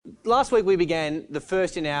last week we began the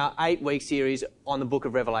first in our 8-week series on the book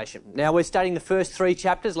of Revelation. Now we're studying the first 3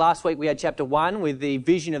 chapters. Last week we had chapter 1 with the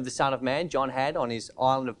vision of the Son of Man John had on his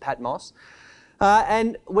island of Patmos.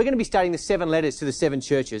 And we're going to be studying the 7 letters to the 7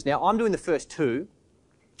 churches. Now I'm doing the first 2.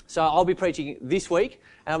 So I'll be preaching this week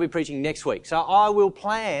and I'll be preaching next week. So I will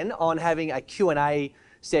plan on having a Q&A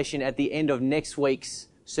session at the end of next week's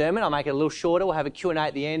sermon. I'll make it a little shorter. We'll have a Q&A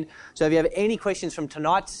at the end. So if you have any questions from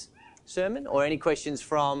tonight's sermon or any questions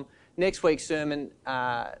from next week's sermon,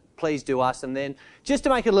 please do ask them then. Just to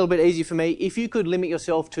make it a little bit easier for me, if you could limit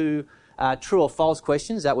yourself to true or false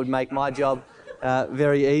questions, that would make my job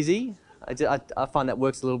very easy. I find that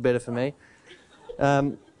works a little better for me.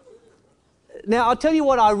 Now, I'll tell you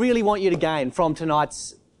what I really want you to gain from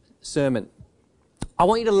tonight's sermon. I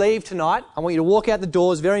want you to leave tonight. I want you to walk out the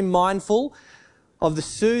doors very mindful of the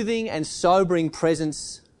soothing and sobering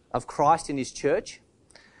presence of Christ in His church.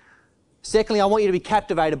 Secondly, I want you to be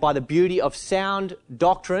captivated by the beauty of sound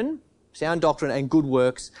doctrine and good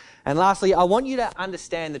works. And lastly, I want you to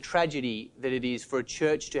understand the tragedy that it is for a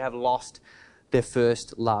church to have lost their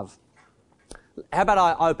first love. How about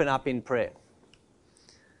I open up in prayer?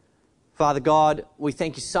 Father God, we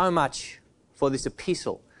thank you so much for this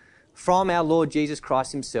epistle from our Lord Jesus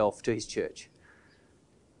Christ Himself to His church.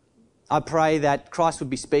 I pray that Christ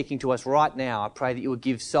would be speaking to us right now. I pray that you would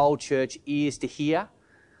give Soul Church ears to hear.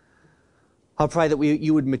 I pray that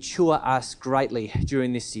you would mature us greatly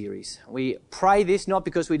during this series. We pray this not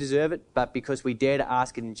because we deserve it, but because we dare to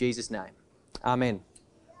ask it in Jesus' name. Amen.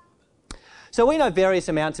 So we know various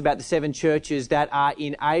amounts about the 7 churches that are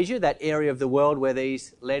in Asia, that area of the world where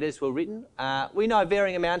these letters were written. We know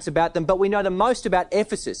varying amounts about them, but we know the most about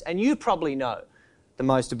Ephesus, and you probably know the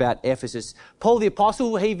most about Ephesus. Paul the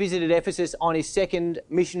Apostle, he visited Ephesus on his 2nd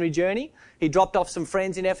missionary journey. He dropped off some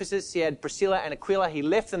friends in Ephesus. He had Priscilla and Aquila. He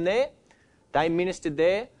left them there. They ministered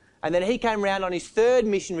there. And then he came around on his 3rd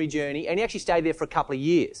missionary journey, and he actually stayed there for a couple of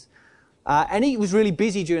years. And he was really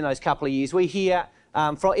busy during those couple of years. We hear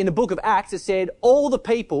in the book of Acts, it said all the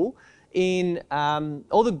people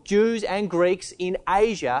all the Jews and Greeks in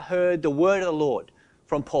Asia heard the word of the Lord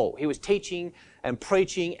from Paul. He was teaching and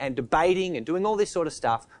preaching and debating and doing all this sort of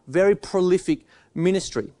stuff. Very prolific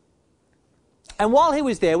ministry. And while he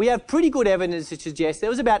was there, we have pretty good evidence to suggest there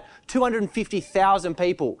was about 250,000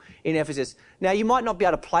 people in Ephesus. Now, you might not be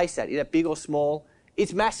able to place that. Is that big or small?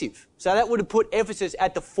 It's massive. So that would have put Ephesus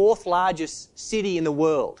at the 4th largest city in the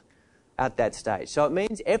world at that stage. So it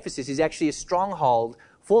means Ephesus is actually a stronghold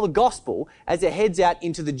for the gospel as it heads out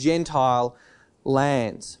into the Gentile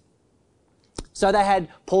lands. So they had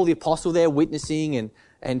Paul the Apostle there witnessing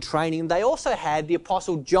and training. They also had the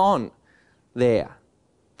Apostle John there,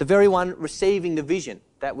 the very one receiving the vision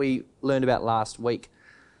that we learned about last week.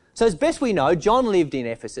 So as best we know, John lived in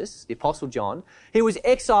Ephesus, the Apostle John. He was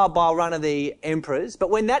exiled by one of the emperors, but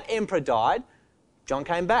when that emperor died, John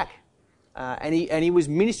came back. And he was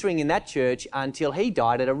ministering in that church until he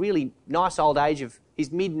died at a really nice old age of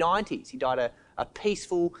his mid-90s. He died a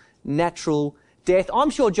peaceful, natural death. I'm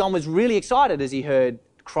sure John was really excited as he heard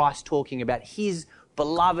Christ talking about his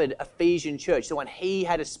beloved Ephesian church, the one he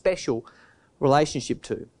had a special relationship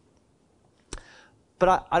to.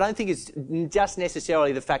 But I don't think it's just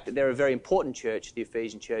necessarily the fact that they're a very important church, the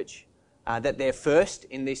Ephesian church, that they're first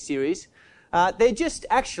in this series. They're just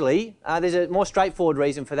actually, there's a more straightforward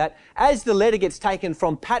reason for that. As the letter gets taken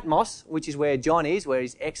from Patmos, which is where John is, where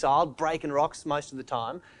he's exiled, breaking rocks most of the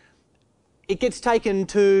time, it gets taken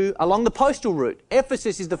along the postal route.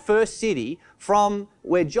 Ephesus is the first city from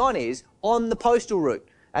where John is on the postal route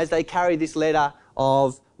as they carry this letter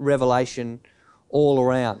of Revelation all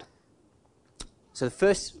around. So the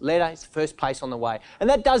first letter is the first place on the way. And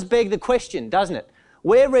that does beg the question, doesn't it?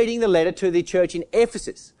 We're reading the letter to the church in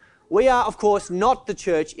Ephesus. We are, of course, not the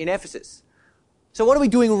church in Ephesus. So what are we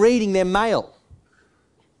doing reading their mail?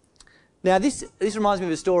 Now, this reminds me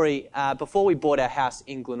of a story before we bought our house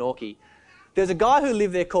in Glenorchy. There's a guy who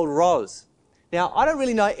lived there called Roz. Now, I don't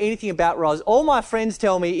really know anything about Roz. All my friends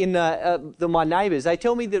tell me, my neighbours, they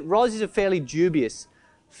tell me that Roz is a fairly dubious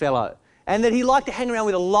fellow and that he liked to hang around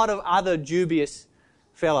with a lot of other dubious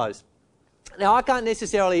fellows. Now, I can't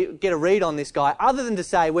necessarily get a read on this guy other than to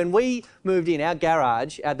say when we moved in, our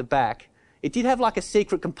garage at the back, it did have like a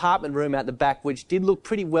secret compartment room out the back which did look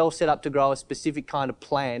pretty well set up to grow a specific kind of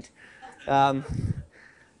plant.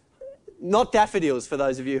 Not daffodils, for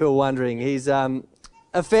those of you who are wondering. He's a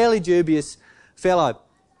fairly dubious fellow.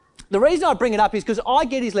 The reason I bring it up is because I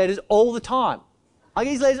get his letters all the time.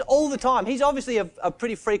 He's obviously a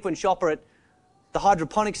pretty frequent shopper at the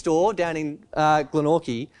hydroponic store down in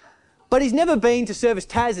Glenorchy. But he's never been to Service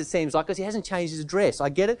Taz, it seems like, because he hasn't changed his address. I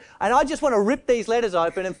get it. And I just want to rip these letters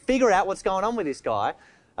open and figure out what's going on with this guy.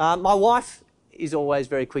 My wife is always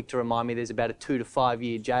very quick to remind me there's about a 2 to 5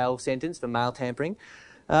 year jail sentence for mail tampering.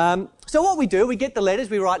 So what we do, we get the letters,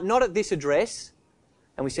 we write not at this address,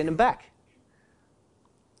 and we send them back.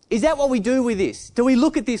 Is that what we do with this? Do we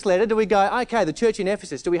look at this letter, do we go, okay, the church in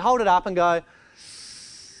Ephesus, do we hold it up and go,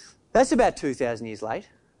 that's about 2,000 years late,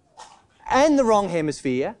 and the wrong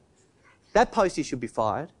hemisphere, that postie should be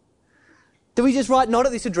fired? Do we just write not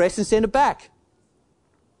at this address and send it back?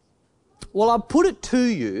 Well, I put it to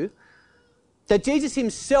you that Jesus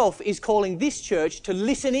himself is calling this church to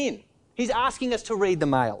listen in. He's asking us to read the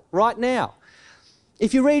mail right now.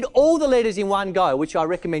 If you read all the letters in one go, which I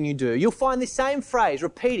recommend you do, you'll find this same phrase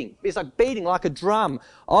repeating. It's like beating like a drum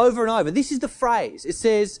over and over. This is the phrase. It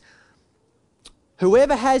says,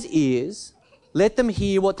 whoever has ears, let them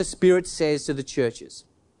hear what the Spirit says to the churches.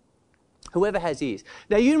 Whoever has ears.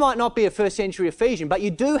 Now, you might not be a first century Ephesian, but you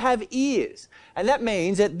do have ears. And that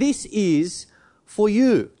means that this is for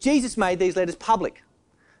you. Jesus made these letters public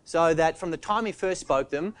so that from the time he first spoke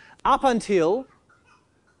them up until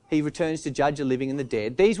he returns to judge the living and the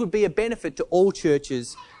dead, these would be a benefit to all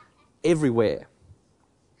churches everywhere.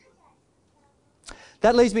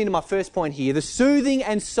 That leads me to my first point here, the soothing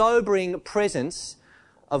and sobering presence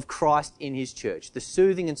of Christ in his church. The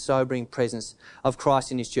soothing and sobering presence of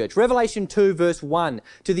Christ in his church. Revelation 2 verse 1,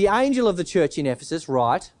 to the angel of the church in Ephesus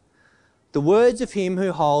write, the words of him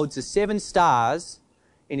who holds the 7 stars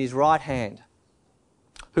in his right hand,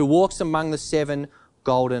 who walks among the 7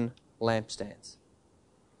 golden lampstands.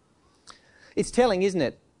 It's telling, isn't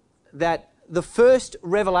it, that the first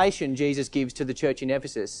revelation Jesus gives to the church in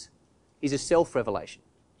Ephesus is a self-revelation,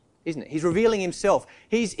 isn't it? He's revealing himself.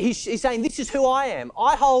 He's saying, this is who I am.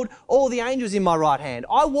 I hold all the angels in my right hand.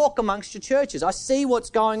 I walk amongst your churches. I see what's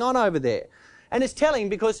going on over there. And it's telling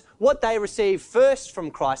because what they receive first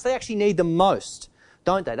from Christ, they actually need the most,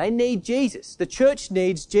 don't they? They need Jesus. The church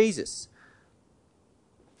needs Jesus.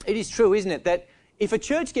 It is true, isn't it, that if a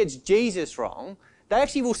church gets Jesus wrong, they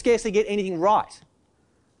actually will scarcely get anything right.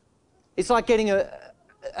 It's like getting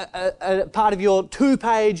a part of your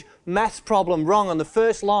 2-page maths problem wrong on the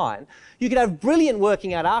first line. You could have brilliant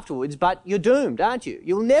working out afterwards, but you're doomed, aren't you?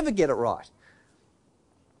 You'll never get it right.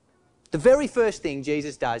 The very first thing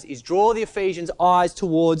Jesus does is draw the Ephesians' eyes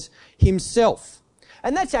towards himself.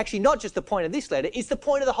 And that's actually not just the point of this letter, it's the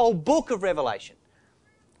point of the whole book of Revelation.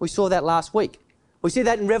 We saw that last week. We see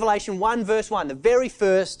that in Revelation 1 verse 1, the very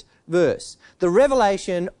first verse. The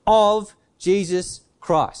revelation of Jesus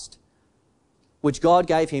Christ, which God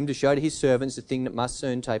gave him to show to his servants the thing that must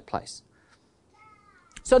soon take place.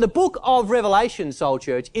 So the book of Revelation, Soul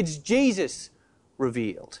Church, it's Jesus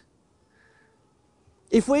revealed.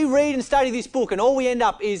 If we read and study this book and all we end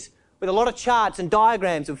up is with a lot of charts and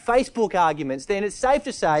diagrams and Facebook arguments, then it's safe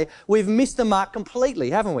to say we've missed the mark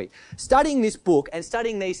completely, haven't we? Studying this book and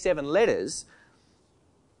studying these 7 letters,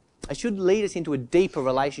 it should lead us into a deeper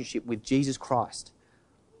relationship with Jesus Christ.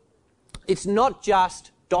 It's not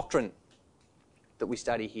just doctrine that we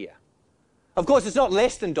study here. Of course, it's not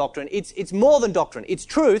less than doctrine. It's more than doctrine. It's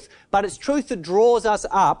truth, but it's truth that draws us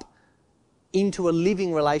up into a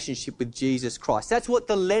living relationship with Jesus Christ. That's what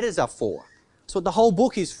the letters are for. That's what the whole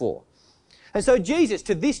book is for. And so Jesus,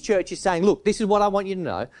 to this church, is saying, look, this is what I want you to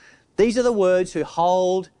know. These are the words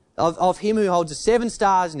of him who holds the 7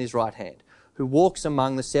 stars in his right hand, who walks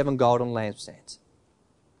among the 7 golden lampstands.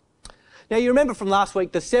 Now, you remember from last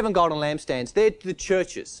week, the 7 golden lampstands, they're the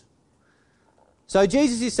churches. So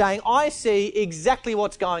Jesus is saying, I see exactly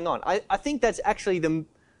what's going on. I think that's actually the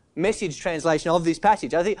Message translation of this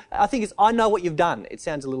passage. I think it's, I know what you've done. It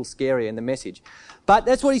sounds a little scary in the Message. But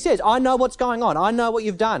that's what he says. I know what's going on. I know what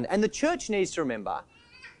you've done. And the church needs to remember,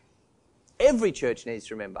 every church needs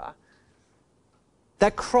to remember,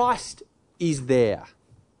 that Christ is there.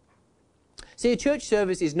 See, a church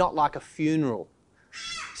service is not like a funeral.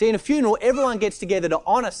 See, in a funeral, everyone gets together to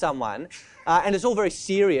honour someone, and it's all very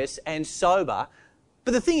serious and sober.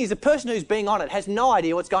 But the thing is, the person who's being honoured has no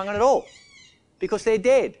idea what's going on at all, because they're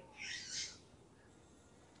dead.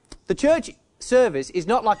 The church service is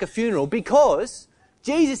not like a funeral because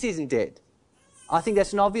Jesus isn't dead. I think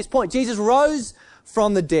that's an obvious point. Jesus rose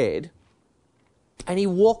from the dead and he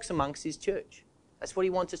walks amongst his church. That's what he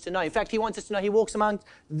wants us to know. In fact, he wants us to know he walks among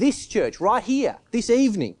this church right here, this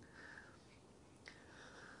evening.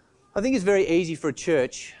 I think it's very easy for a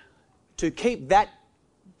church to keep that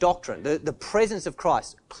doctrine, the presence of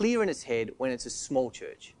Christ, clear in its head when it's a small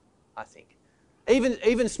church, I think.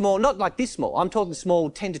 Even small, not like this small. I'm talking small,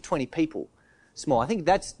 10 to 20 people small. I think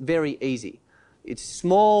that's very easy. It's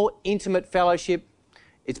small, intimate fellowship.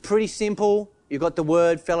 It's pretty simple. You've got the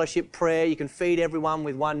word, fellowship, prayer. You can feed everyone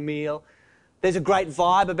with one meal. There's a great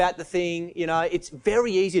vibe about the thing. You know, it's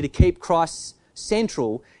very easy to keep Christ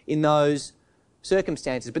central in those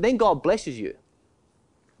circumstances. But then God blesses you.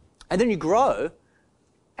 And then you grow,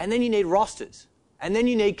 and then you need rosters. And then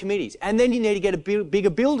you need committees. And then you need to get a bigger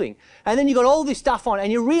building. And then you've got all this stuff on, and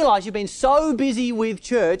you realise you've been so busy with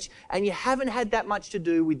church, and you haven't had that much to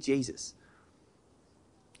do with Jesus.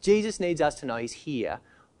 Jesus needs us to know He's here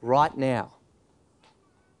right now.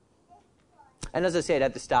 And as I said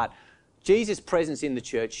at the start, Jesus' presence in the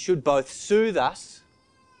church should both soothe us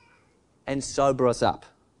and sober us up.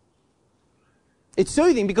 It's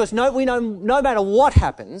soothing because we know no matter what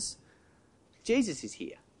happens, Jesus is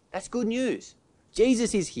here. That's good news.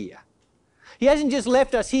 Jesus is here. He hasn't just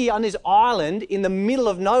left us here on this island in the middle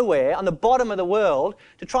of nowhere, on the bottom of the world,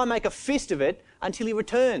 to try and make a fist of it until He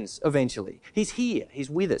returns eventually. He's here. He's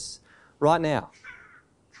with us right now.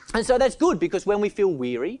 And so that's good, because when we feel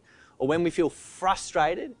weary, or when we feel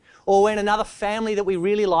frustrated, or when another family that we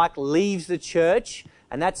really like leaves the church,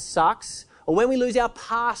 and that sucks, or when we lose our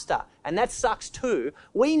pastor, and that sucks too,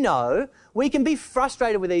 we know we can be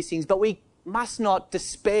frustrated with these things, but we must not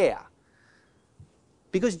despair,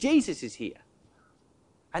 because Jesus is here.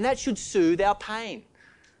 And that should soothe our pain.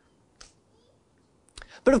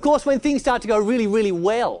 But of course, when things start to go really, really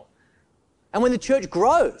well, and when the church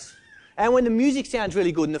grows, and when the music sounds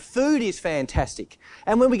really good and the food is fantastic,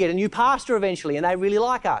 and when we get a new pastor eventually and they really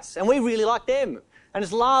like us and we really like them, and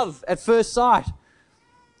it's love at first sight,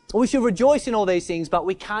 we should rejoice in all these things, but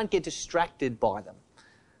we can't get distracted by them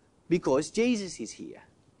because Jesus is here.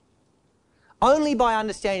 Only by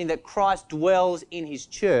understanding that Christ dwells in His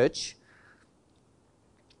church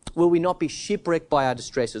will we not be shipwrecked by our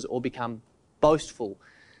distresses or become boastful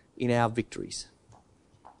in our victories.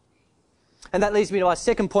 And that leads me to our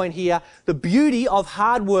second point here, the beauty of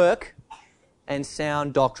hard work and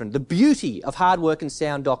sound doctrine. The beauty of hard work and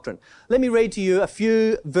sound doctrine. Let me read to you a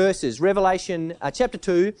few verses. Revelation chapter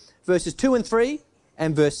 2, verses 2 and 3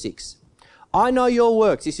 and verse 6. I know your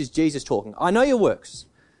works. This is Jesus talking. I know your works,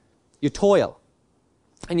 your toil,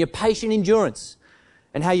 and your patient endurance,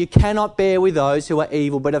 and how you cannot bear with those who are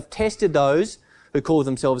evil, but have tested those who call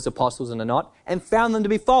themselves apostles and are not, and found them to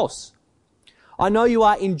be false. I know you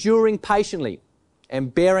are enduring patiently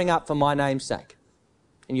and bearing up for my name's sake,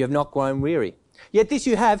 and you have not grown weary. Yet this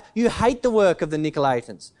you have, you hate the work of the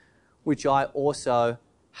Nicolaitans, which I also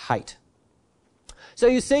hate. So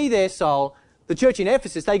you see there, soul, the church in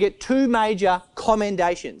Ephesus, they get two major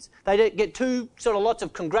commendations. They get two sort of lots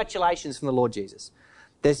of congratulations from the Lord Jesus.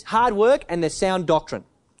 There's hard work and there's sound doctrine.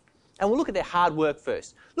 And we'll look at their hard work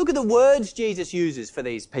first. Look at the words Jesus uses for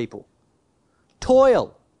these people.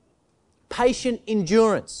 Toil, patient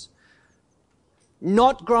endurance,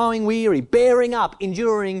 not growing weary, bearing up,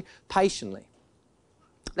 enduring patiently.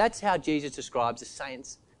 That's how Jesus describes the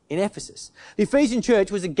saints in Ephesus. The Ephesian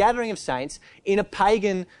church was a gathering of saints in a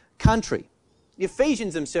pagan country. The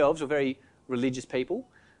Ephesians themselves were very religious people.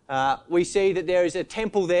 We see that there is a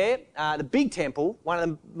temple there, the big temple, one of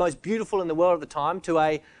the most beautiful in the world at the time, to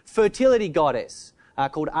a fertility goddess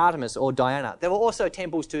called Artemis or Diana. There were also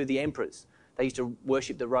temples to the emperors. They used to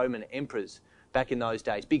worship the Roman emperors back in those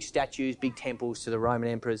days. Big statues, big temples to the Roman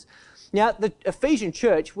emperors. Now, the Ephesian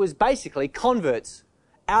church was basically converts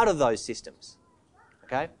out of those systems.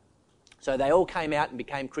 Okay? So they all came out and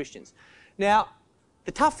became Christians. Now,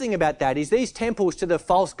 the tough thing about that is these temples to the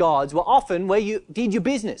false gods were often where you did your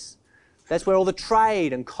business. That's where all the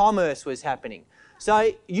trade and commerce was happening.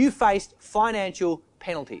 So you faced financial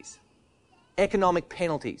penalties, economic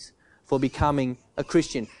penalties for becoming a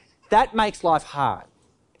Christian. That makes life hard.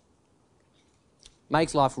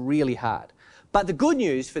 Makes life really hard. But the good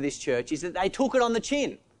news for this church is that they took it on the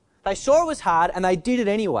chin. They saw it was hard and they did it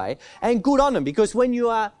anyway. And good on them, because when you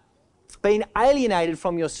are being alienated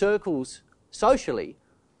from your circles socially,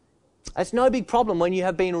 it's no big problem when you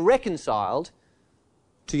have been reconciled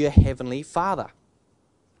to your heavenly Father.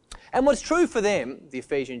 And what's true for them, the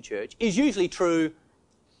Ephesian church, is usually true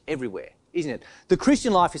everywhere, isn't it? The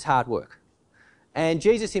Christian life is hard work. And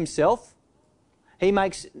Jesus himself, he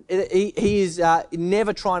is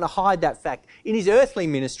never trying to hide that fact. In his earthly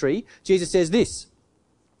ministry, Jesus says this,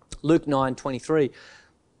 Luke 9:23,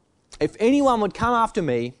 if anyone would come after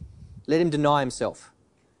me, let him deny himself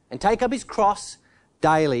and take up his cross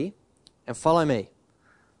daily and follow me.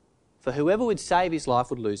 For whoever would save his life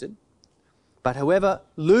would lose it, but whoever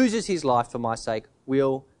loses his life for my sake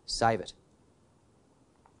will save it.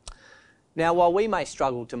 Now, while we may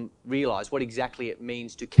struggle to realise what exactly it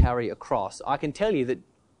means to carry a cross, I can tell you that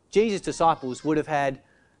Jesus' disciples would have had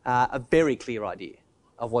a very clear idea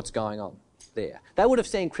of what's going on. there. They would have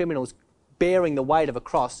seen criminals bearing the weight of a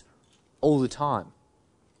cross all the time.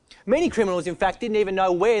 Many criminals, in fact, didn't even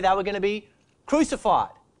know where they were going to be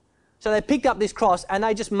crucified. So they picked up this cross and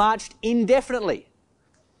they just marched indefinitely.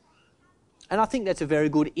 And I think that's a very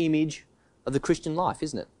good image of the Christian life,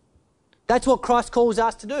 isn't it? That's what Christ calls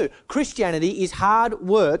us to do. Christianity is hard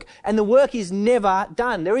work, and the work is never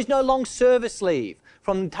done. There is no long service leave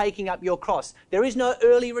from taking up your cross. There is no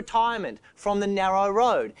early retirement from the narrow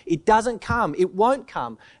road. It doesn't come. It won't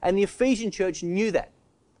come. And the Ephesian church knew that.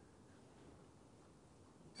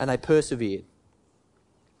 And they persevered.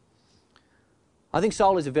 I think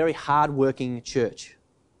Soul is a very hard-working church.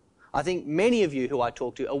 I think many of you who I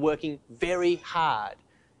talk to are working very hard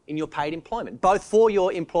in your paid employment, both for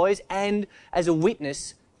your employers and as a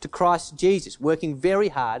witness to Christ Jesus, working very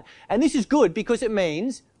hard. And this is good because it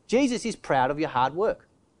means Jesus is proud of your hard work.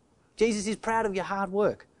 Jesus is proud of your hard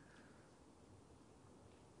work.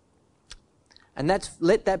 And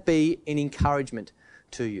let that be an encouragement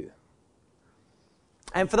to you.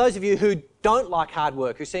 And for those of you who don't like hard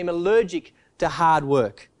work, who seem allergic to hard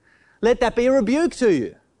work, let that be a rebuke to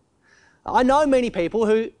you. I know many people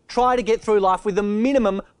who try to get through life with the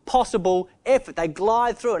minimum possible effort. They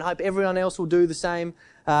glide through and hope everyone else will do the same,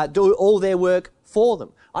 do all their work for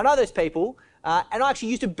them. I know those people, and I actually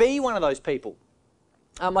used to be one of those people.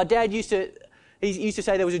 My dad used to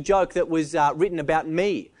say there was a joke that was written about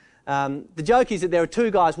me. The joke is that there are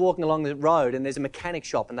two guys walking along the road and there's a mechanic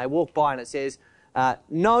shop and they walk by and it says,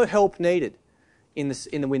 no help needed in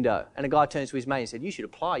the window. And a guy turns to his mate and said, you should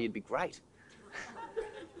apply, you'd be great.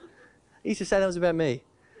 He used to say that was about me.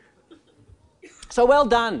 So well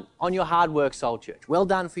done on your hard work, Soul Church. Well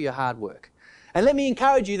done for your hard work. And let me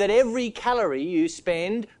encourage you that every calorie you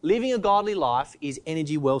spend living a godly life is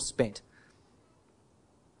energy well spent.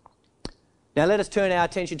 Now let us turn our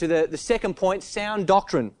attention to the second point, sound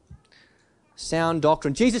doctrine. Sound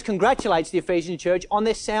doctrine. Jesus congratulates the Ephesian church on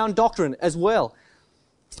their sound doctrine as well.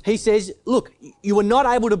 He says, look, you were not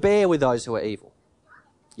able to bear with those who are evil.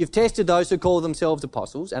 You've tested those who call themselves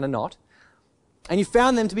apostles and are not, and you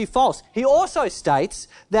found them to be false. He also states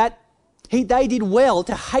that they did well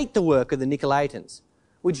to hate the work of the Nicolaitans,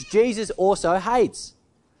 which Jesus also hates.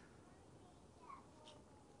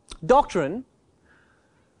 Doctrine,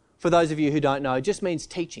 for those of you who don't know, just means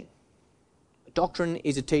teaching. Doctrine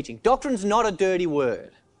is a teaching. Doctrine's not a dirty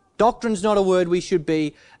word. Doctrine's not a word we should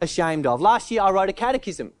be ashamed of. Last year I wrote a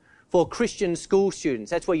catechism for Christian school students.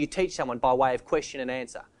 That's where you teach someone by way of question and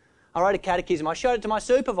answer. I wrote a catechism. I showed it to my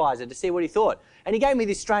supervisor to see what he thought. And he gave me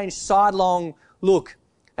this strange sidelong look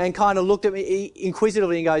and kind of looked at me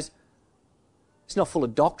inquisitively and goes, it's not full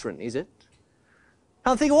of doctrine, is it?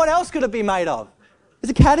 And I'm thinking, what else could it be made of?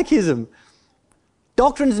 It's a catechism.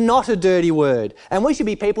 Doctrine's not a dirty word. And we should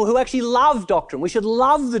be people who actually love doctrine. We should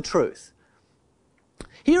love the truth.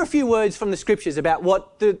 Here are a few words from the Scriptures about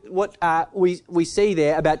what we see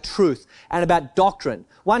there about truth and about doctrine.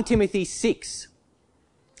 1 Timothy 6.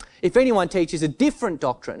 If anyone teaches a different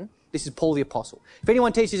doctrine, this is Paul the Apostle, if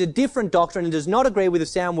anyone teaches a different doctrine and does not agree with the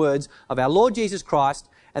sound words of our Lord Jesus Christ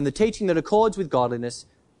and the teaching that accords with godliness,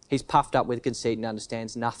 he's puffed up with conceit and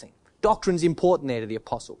understands nothing. Doctrine's important there to the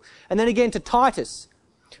Apostle. And then again to Titus.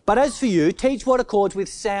 But as for you, teach what accords with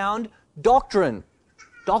sound doctrine.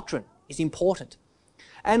 Doctrine is important.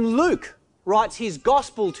 And Luke writes his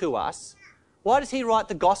gospel to us. Why does he write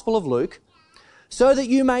the gospel of Luke? So that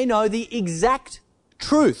you may know the exact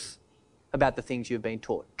truth about the things you've been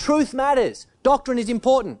taught. Truth matters. Doctrine is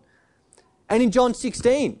important. And in John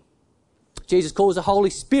 16, Jesus calls the Holy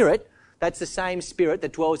Spirit, that's the same Spirit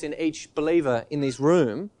that dwells in each believer in this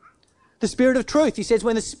room, the Spirit of truth. He says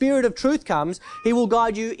when the Spirit of truth comes, he will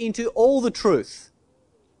guide you into all the truth.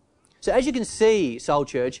 So as you can see, Soul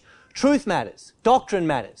Church, truth matters. Doctrine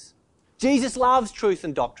matters. Jesus loves truth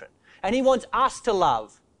and doctrine. And he wants us to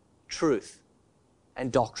love truth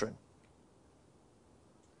and doctrine.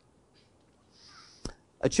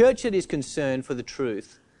 A church that is concerned for the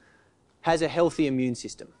truth has a healthy immune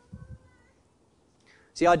system.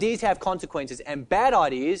 See, ideas have consequences, and bad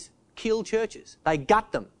ideas kill churches. They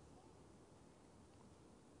gut them.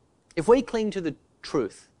 If we cling to the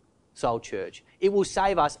truth, Soul Church, it will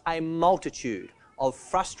save us a multitude of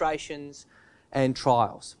frustrations and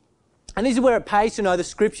trials. And this is where it pays to know the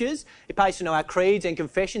Scriptures, it pays to know our creeds and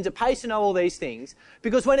confessions, it pays to know all these things,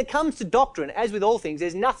 because when it comes to doctrine, as with all things,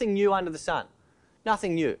 there's nothing new under the sun.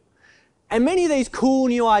 Nothing new. And many of these cool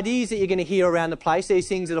new ideas that you're going to hear around the place, these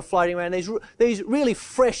things that are floating around, these really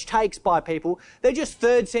fresh takes by people, they're just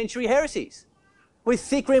 3rd century heresies with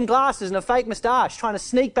thick-rimmed glasses and a fake moustache trying to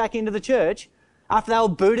sneak back into the church after they were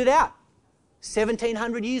booted out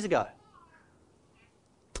 1,700 years ago.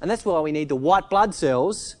 And that's why we need the white blood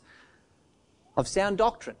cells of sound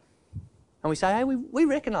doctrine. And we say, hey, we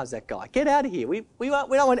recognise that guy. Get out of here. We don't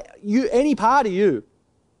want you, any part of you.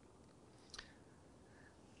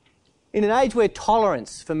 In an age where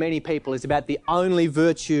tolerance for many people is about the only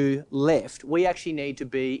virtue left, we actually need to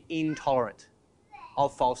be intolerant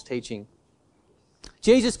of false teaching.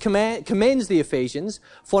 Jesus commends the Ephesians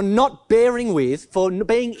for not bearing with, for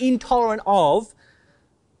being intolerant of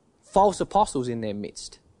false apostles in their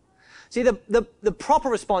midst. See, the proper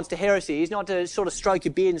response to heresy is not to sort of stroke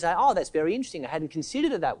your beard and say, oh, that's very interesting, I hadn't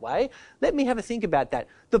considered it that way. Let me have a think about that.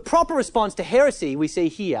 The proper response to heresy we see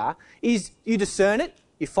here is you discern it,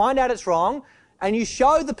 you find out it's wrong, and you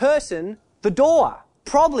show the person the door,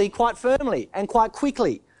 probably quite firmly and quite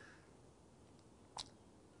quickly.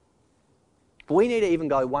 But we need to even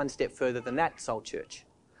go one step further than that, Soul Church.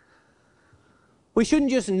 We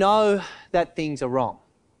shouldn't just know that things are wrong.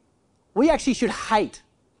 We actually should hate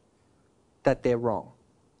that they're wrong.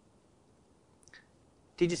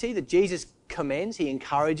 Did you see that Jesus commends, he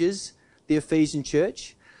encourages the Ephesian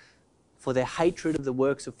church for their hatred of the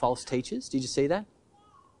works of false teachers? Did you see that?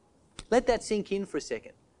 Let that sink in for a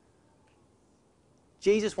second.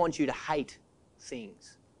 Jesus wants you to hate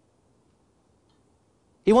things.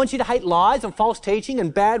 He wants you to hate lies and false teaching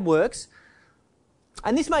and bad works.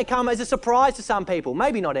 And this may come as a surprise to some people,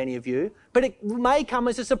 maybe not any of you, but it may come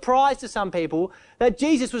as a surprise to some people that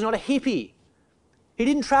Jesus was not a hippie. He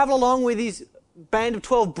didn't travel along with his band of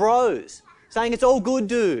 12 bros saying it's all good,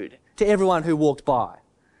 dude, to everyone who walked by.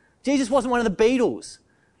 Jesus wasn't one of the Beatles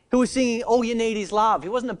who was singing All You Need Is Love. He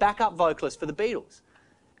wasn't a backup vocalist for the Beatles.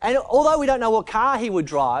 And although we don't know what car he would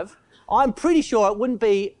drive, I'm pretty sure it wouldn't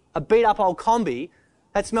be a beat-up old combi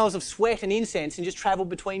that smells of sweat and incense and just travelled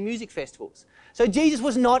between music festivals. So Jesus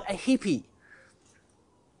was not a hippie.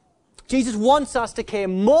 Jesus wants us to care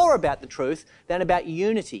more about the truth than about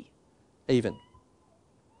unity, even.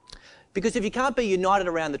 Because if you can't be united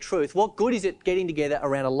around the truth, what good is it getting together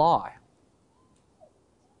around a lie?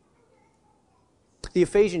 The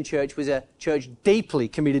Ephesian church was a church deeply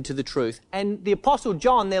committed to the truth. And the Apostle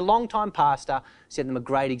John, their longtime pastor, set them a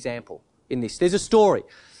great example in this. There's a story.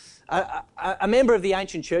 A member of the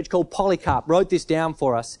ancient church called Polycarp wrote this down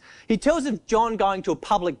for us. He tells of John going to a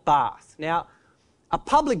public bath. Now, a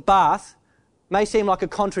public bath may seem like a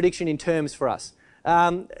contradiction in terms for us.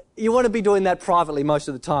 You want to be doing that privately most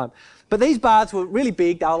of the time. But these baths were really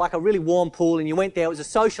big. They were like a really warm pool, and you went there. It was a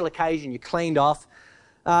social occasion. You cleaned off.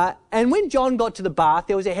 And when John got to the bath,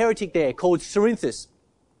 there was a heretic there called Cerinthus.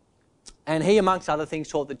 And he, amongst other things,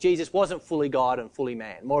 taught that Jesus wasn't fully God and fully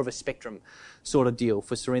man, more of a spectrum sort of deal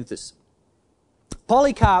for Cerinthus.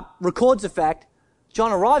 Polycarp records the fact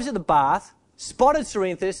John arrives at the bath, spotted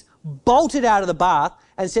Cerinthus, bolted out of the bath,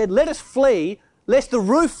 and said, let us flee, lest the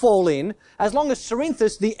roof fall in, as long as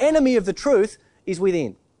Cerinthus, the enemy of the truth, is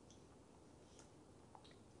within.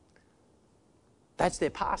 That's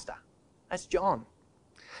their pastor. That's John.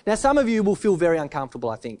 Now, some of you will feel very uncomfortable,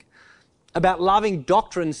 I think, about loving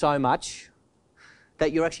doctrine so much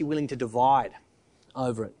that you're actually willing to divide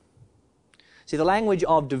over it. See, the language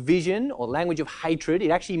of division or language of hatred, it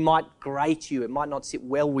actually might grate you. It might not sit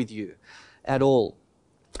well with you at all.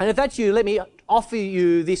 And if that's you, let me offer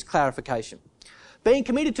you this clarification. Being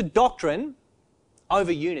committed to doctrine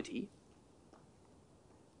over unity,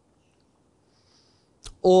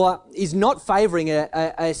 or is not favouring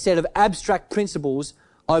a set of abstract principles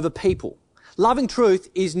over people. Loving truth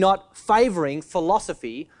is not favouring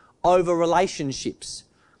philosophy over relationships.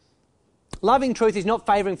 Loving truth is not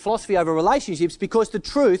favouring philosophy over relationships because the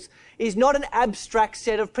truth is not an abstract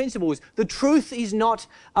set of principles. The truth is not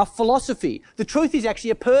a philosophy. The truth is actually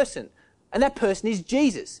a person, and that person is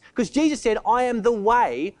Jesus. Because Jesus said, I am the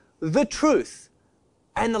way, the truth,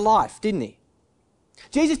 and the life, didn't he?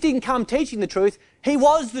 Jesus didn't come teaching the truth, he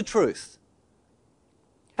was the truth.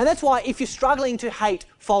 And that's why if you're struggling to hate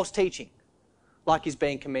false teaching, like is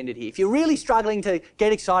being commended here, if you're really struggling to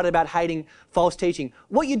get excited about hating false teaching,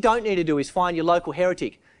 what you don't need to do is find your local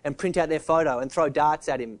heretic and print out their photo and throw darts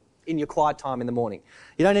at him in your quiet time in the morning.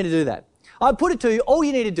 You don't need to do that. I put it to you, all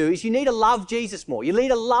you need to do is you need to love Jesus more. You need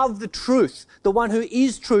to love the truth, the one who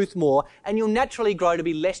is truth more, and you'll naturally grow to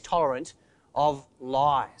be less tolerant of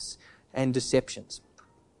lies and deceptions.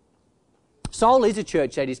 Soul is a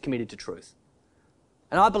church that is committed to truth.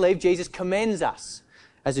 And I believe Jesus commends us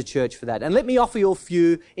as a church for that. And let me offer you a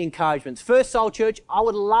few encouragements. First, Soul Church, I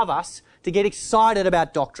would love us to get excited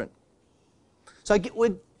about doctrine. So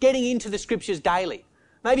we're getting into the scriptures daily.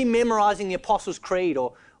 Maybe memorising the Apostles' Creed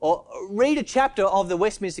or read a chapter of the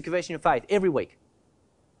Westminster Confession of Faith every week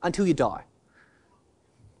until you die.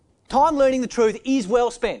 Time learning the truth is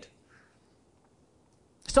well spent.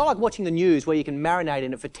 It's not like watching the news where you can marinate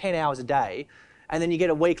in it for 10 hours a day and then you get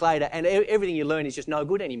a week later and everything you learn is just no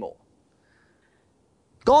good anymore.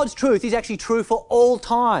 God's truth is actually true for all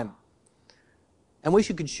time. And we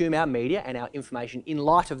should consume our media and our information in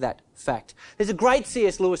light of that fact. There's a great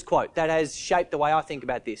C.S. Lewis quote that has shaped the way I think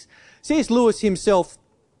about this. C.S. Lewis himself,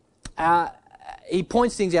 he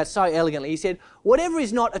points things out so elegantly. He said, whatever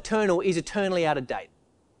is not eternal is eternally out of date.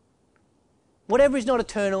 Whatever is not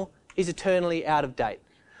eternal is eternally out of date.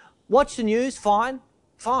 Watch the news, fine.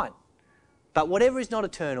 But whatever is not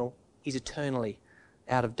eternal is eternally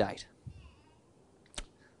out of date.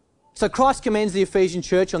 So Christ commends the Ephesian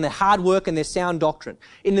church on their hard work and their sound doctrine.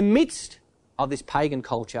 In the midst of this pagan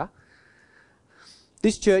culture,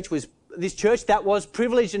 this church that was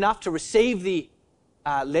privileged enough to receive the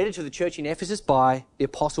letter to the church in Ephesus by the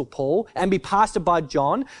Apostle Paul and be pastored by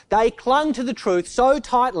John, they clung to the truth so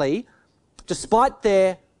tightly, despite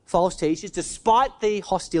their false teachers, despite the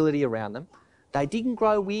hostility around them, they didn't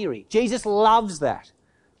grow weary. Jesus loves that.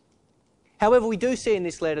 However, we do see in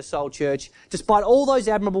this letter, Soul Church, despite all those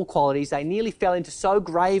admirable qualities, they nearly fell into so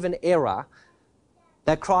grave an error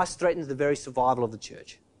that Christ threatens the very survival of the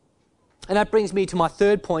church. And that brings me to my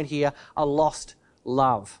third point here, a lost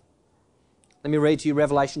love. Let me read to you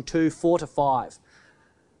Revelation 2, 4-5.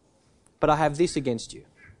 But I have this against you,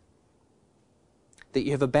 that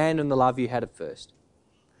you have abandoned the love you had at first.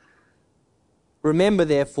 Remember,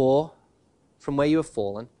 therefore, from where you have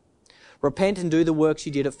fallen, repent and do the works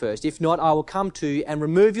you did at first. If not, I will come to you and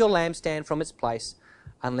remove your lampstand from its place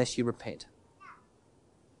unless you repent.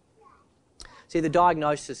 See, the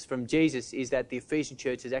diagnosis from Jesus is that the Ephesian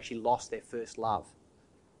church has actually lost their first love.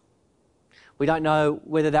 We don't know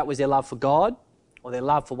whether that was their love for God or their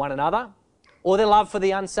love for one another or their love for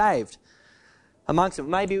the unsaved. Amongst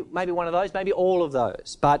them, maybe one of those, maybe all of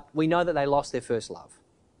those. But we know that they lost their first love.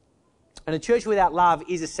 And a church without love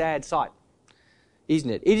is a sad sight, isn't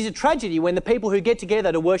it? It is a tragedy when the people who get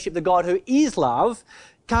together to worship the God who is love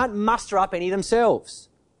can't muster up any themselves.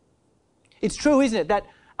 It's true, isn't it, that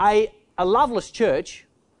a loveless church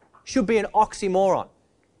should be an oxymoron.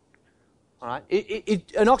 All right?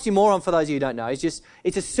 An oxymoron, for those of you who don't know, it's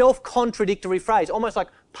a self-contradictory phrase, almost like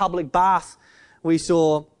public bath we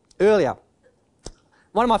saw earlier.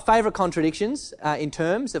 One of my favourite contradictions in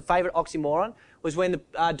terms, the favourite oxymoron, was when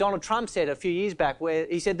Donald Trump said a few years back where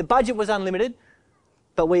he said the budget was unlimited,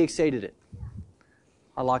 but we exceeded it.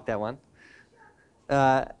 I like that one.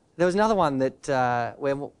 There was another one that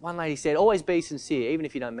where one lady said, always be sincere, even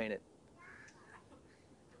if you don't mean it.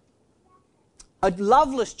 A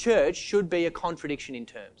loveless church should be a contradiction in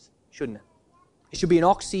terms, shouldn't it? It should be an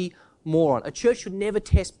oxymoron. A church should never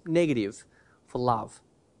test negative for love.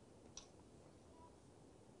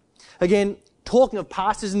 Again, talking of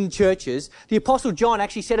pastors and churches, the Apostle John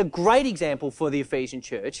actually set a great example for the Ephesian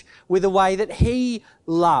church with the way that he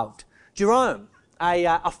loved. Jerome,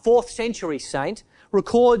 a 4th century saint,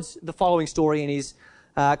 records the following story in his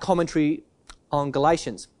commentary on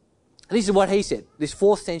Galatians. This is what he said, this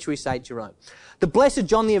 4th century saint Jerome. The blessed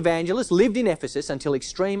John the Evangelist lived in Ephesus until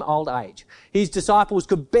extreme old age. His disciples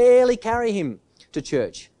could barely carry him to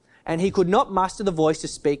church, and he could not muster the voice to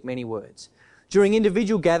speak many words. During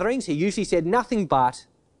individual gatherings, he usually said nothing but,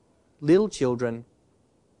 little children,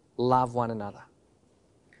 love one another.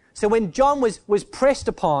 So when John was pressed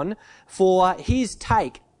upon for his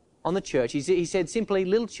take on the church, he said simply,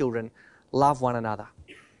 little children, love one another.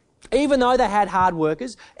 Even though they had hard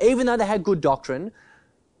workers, even though they had good doctrine,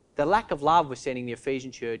 the lack of love was sending the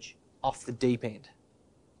Ephesian church off the deep end.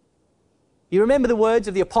 You remember the words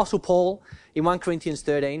of the Apostle Paul in 1 Corinthians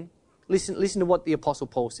 13? Listen to what the Apostle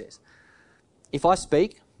Paul says. If I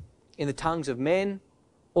speak in the tongues of men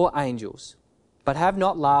or angels, but have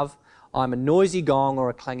not love, I am a noisy gong or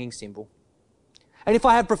a clanging cymbal. And if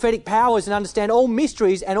I have prophetic powers and understand all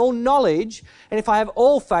mysteries and all knowledge, and if I have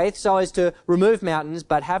all faith so as to remove mountains,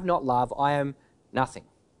 but have not love, I am nothing.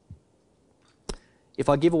 If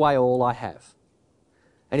I give away all I have,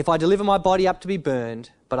 and if I deliver my body up to be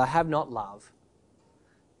burned, but I have not love,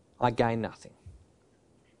 I gain nothing.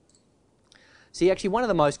 See, actually, one of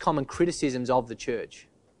the most common criticisms of the church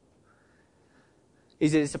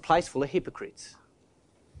is that it's a place full of hypocrites.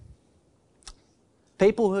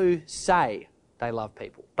 People who say they love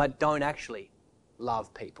people, but don't actually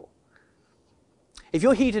love people. If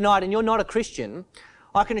you're here tonight and you're not a Christian,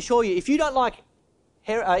 I can assure you, if you don't like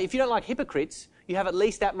hypocrites, you have at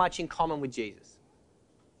least that much in common with Jesus.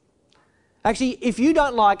 Actually, if you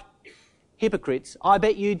don't like hypocrites, I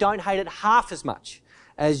bet you don't hate it half as much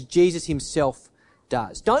as Jesus himself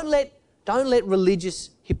does. Don't let religious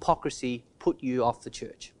hypocrisy put you off the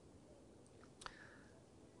church.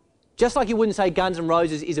 Just like you wouldn't say Guns N'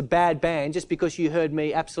 Roses is a bad band just because you heard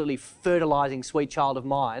me absolutely fertilising Sweet Child of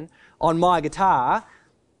Mine on my guitar,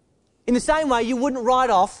 in the same way you wouldn't write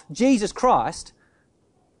off Jesus Christ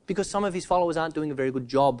because some of his followers aren't doing a very good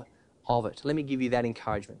job of it. Let me give you that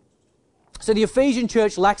encouragement. So the Ephesian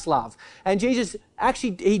church lacks love. And Jesus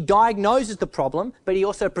actually, he diagnoses the problem, but he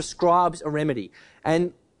also prescribes a remedy.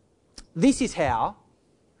 And this is how,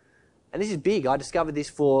 and this is big, I discovered this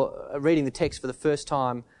for reading the text for the first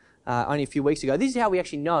time only a few weeks ago. This is how we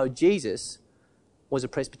actually know Jesus was a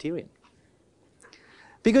Presbyterian.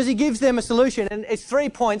 Because he gives them a solution, and it's 3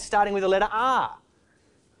 points starting with the letter R.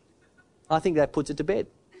 I think that puts it to bed.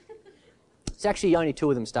 It's actually only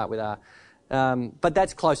 2 of them start with R. But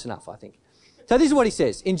that's close enough, I think. So this is what he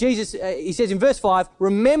says. He says in verse 5,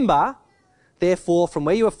 remember, therefore, from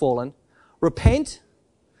where you have fallen, repent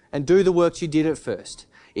and do the works you did at first.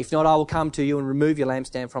 If not, I will come to you and remove your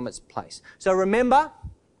lampstand from its place. So remember,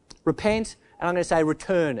 repent, and I'm going to say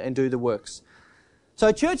return and do the works. So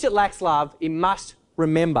a church that lacks love, it must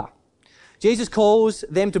remember. Jesus calls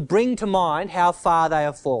them to bring to mind how far they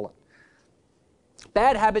have fallen.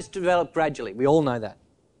 Bad habits develop gradually. We all know that.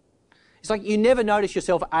 It's like you never notice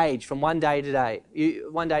yourself age from one day to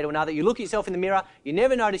another. You look at yourself in the mirror, you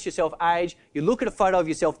never notice yourself age. You look at a photo of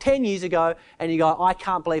yourself 10 years ago and you go, I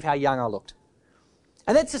can't believe how young I looked.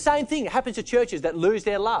 And that's the same thing. It happens to churches that lose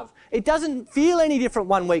their love. It doesn't feel any different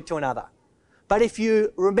one week to another. But if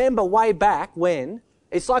you remember way back when,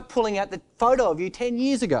 it's like pulling out the photo of you 10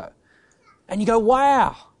 years ago. And you go,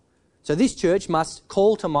 wow. So this church must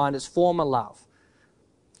call to mind its former love.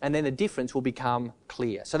 And then the difference will become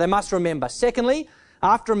clear. So they must remember. Secondly,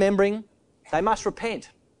 after remembering, they must repent.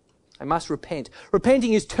 They must repent.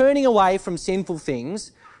 Repenting is turning away from sinful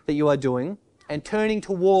things that you are doing and turning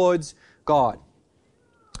towards God.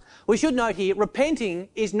 We should note here, repenting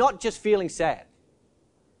is not just feeling sad.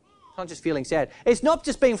 It's not just feeling sad. It's not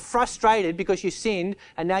just being frustrated because you sinned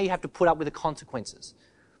and now you have to put up with the consequences.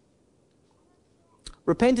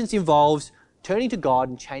 Repentance involves turning to God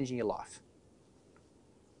and changing your life.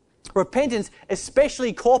 Repentance,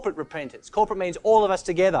 especially corporate repentance. Corporate means all of us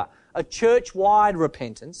together. A church-wide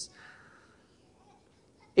repentance.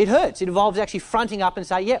 It hurts. It involves actually fronting up and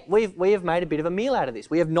saying, yeah, we have made a bit of a meal out of this.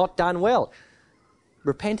 We have not done well.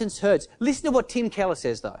 Repentance hurts. Listen to what Tim Keller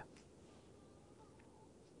says, though.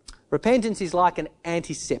 Repentance is like an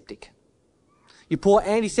antiseptic. You pour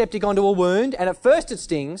antiseptic onto a wound, and at first it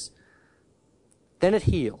stings, then it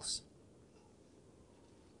heals.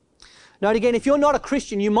 Note again, if you're not a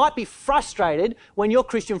Christian, you might be frustrated when your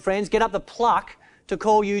Christian friends get up the pluck to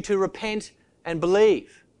call you to repent and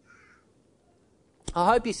believe. I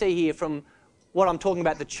hope you see here from what I'm talking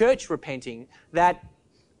about, the church repenting, that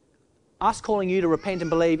us calling you to repent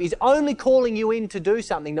and believe is only calling you in to do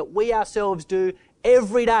something that we ourselves do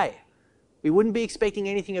every day. We wouldn't be expecting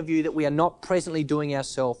anything of you that we are not presently doing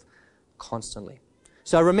ourselves constantly.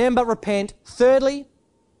 So remember, repent. Thirdly,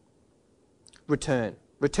 return.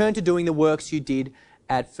 Return to doing the works you did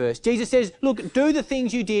at first. Jesus says, look, do the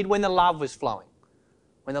things you did when the love was flowing.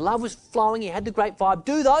 When the love was flowing, you had the great vibe.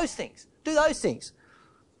 Do those things. Do those things.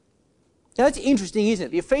 Now that's interesting, isn't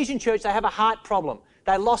it? The Ephesian church, they have a heart problem.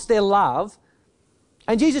 They lost their love.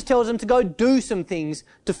 And Jesus tells them to go do some things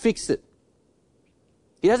to fix it.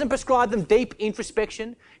 He doesn't prescribe them deep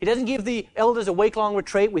introspection. He doesn't give the elders a week-long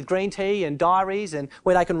retreat with green tea and diaries and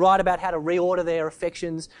where they can write about how to reorder their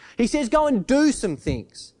affections. He says, go and do some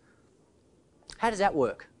things. How does that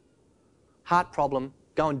work? Heart problem,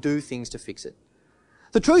 go and do things to fix it.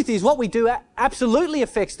 The truth is, what we do absolutely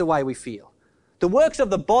affects the way we feel. The works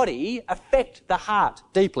of the body affect the heart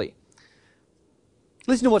deeply.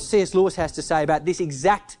 Listen to what C.S. Lewis has to say about this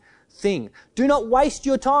exact thing. Do not waste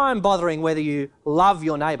your time bothering whether you love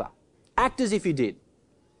your neighbour. Act as if you did.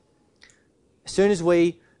 As soon as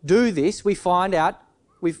we do this, we find out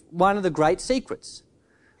with one of the great secrets.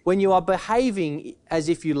 When you are behaving as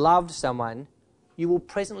if you loved someone, you will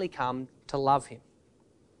presently come to love him.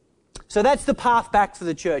 So that's the path back for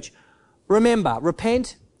the church. Remember,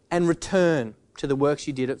 repent and return to the works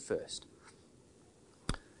you did at first.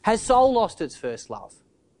 Has soul lost its first love?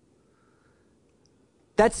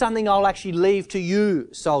 That's something I'll actually leave to you,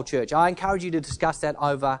 Soul Church. I encourage you to discuss that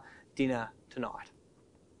over dinner tonight.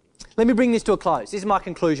 Let me bring this to a close. This is my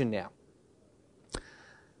conclusion now.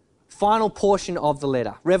 Final portion of the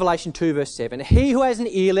letter, Revelation 2 verse 7. He who has an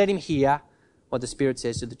ear, let him hear what the Spirit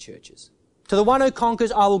says to the churches. To the one who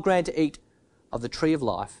conquers, I will grant to eat of the tree of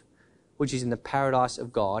life, which is in the paradise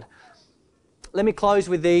of God. Let me close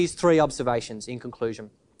with these 3 observations in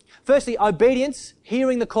conclusion. Firstly, obedience,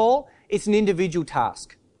 hearing the call, it's an individual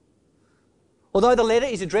task. Although the letter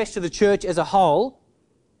is addressed to the church as a whole,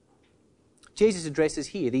 Jesus addresses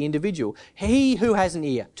here the individual. He who has an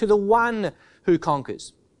ear, to the one who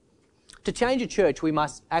conquers. To change a church, we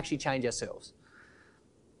must actually change ourselves.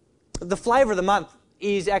 The flavour of the month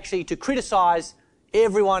is actually to criticise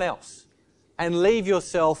everyone else and leave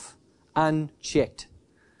yourself unchecked.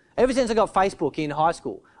 Ever since I got Facebook in high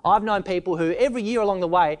school, I've known people who every year along the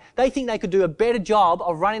way, they think they could do a better job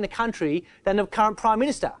of running the country than the current Prime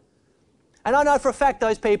Minister. And I know for a fact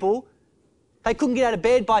those people, they couldn't get out of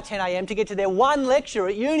bed by 10 a.m. to get to their one lecture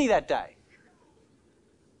at uni that day.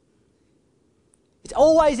 It's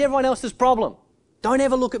always everyone else's problem. Don't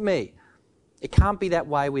ever look at me. It can't be that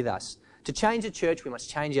way with us. To change the church, we must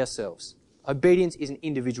change ourselves. Obedience is an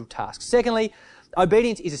individual task. Secondly,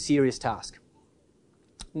 obedience is a serious task.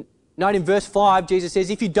 Note in verse 5, Jesus says,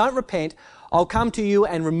 if you don't repent, I'll come to you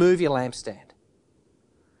and remove your lampstand.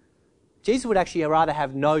 Jesus would actually rather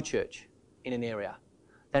have no church in an area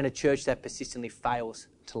than a church that persistently fails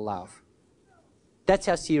to love. That's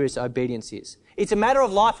how serious obedience is. It's a matter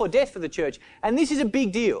of life or death for the church. And this is a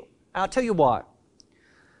big deal. And I'll tell you why.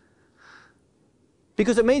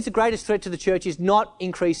 Because it means the greatest threat to the church is not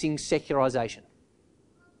increasing secularisation.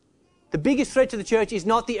 The biggest threat to the church is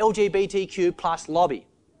not the LGBTQ plus lobby.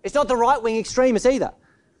 It's not the right-wing extremists either.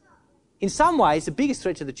 In some ways, the biggest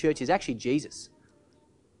threat to the church is actually Jesus.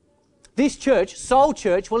 This church, Soul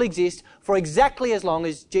Church, will exist for exactly as long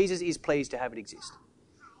as Jesus is pleased to have it exist.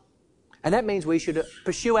 And that means we should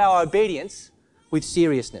pursue our obedience with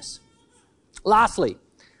seriousness. Lastly,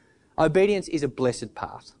 obedience is a blessed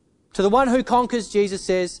path. To the one who conquers, Jesus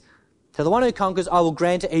says, to the one who conquers, I will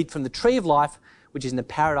grant to eat from the tree of life, which is in the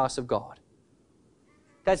paradise of God.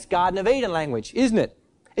 That's Garden of Eden language, isn't it?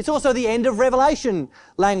 It's also the end of Revelation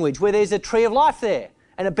language, where there's a tree of life there,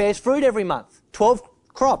 and it bears fruit every month, 12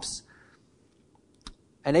 crops.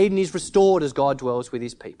 And Eden is restored as God dwells with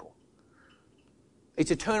his people.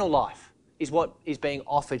 It's eternal life is what is being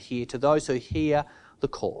offered here to those who hear the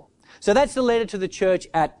call. So that's the letter to the church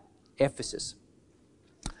at Ephesus.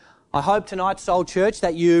 I hope tonight, Soul Church,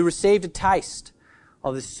 that you received a taste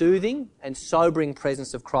of the soothing and sobering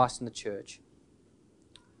presence of Christ in the church.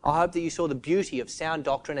 I hope that you saw the beauty of sound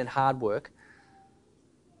doctrine and hard work.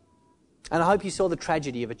 And I hope you saw the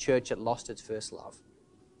tragedy of a church that lost its first love.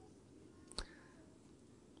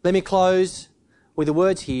 Let me close with the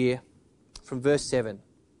words here from verse 7.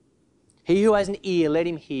 He who has an ear, let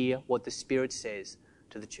him hear what the Spirit says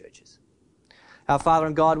to the churches. Our Father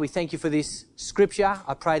and God, we thank you for this scripture.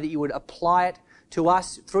 I pray that you would apply it to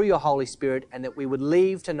us through your Holy Spirit, and that we would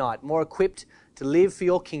leave tonight more equipped to live for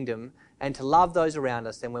your kingdom and to love those around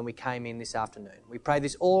us than when we came in this afternoon. We pray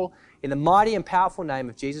this all in the mighty and powerful name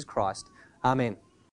of Jesus Christ. Amen.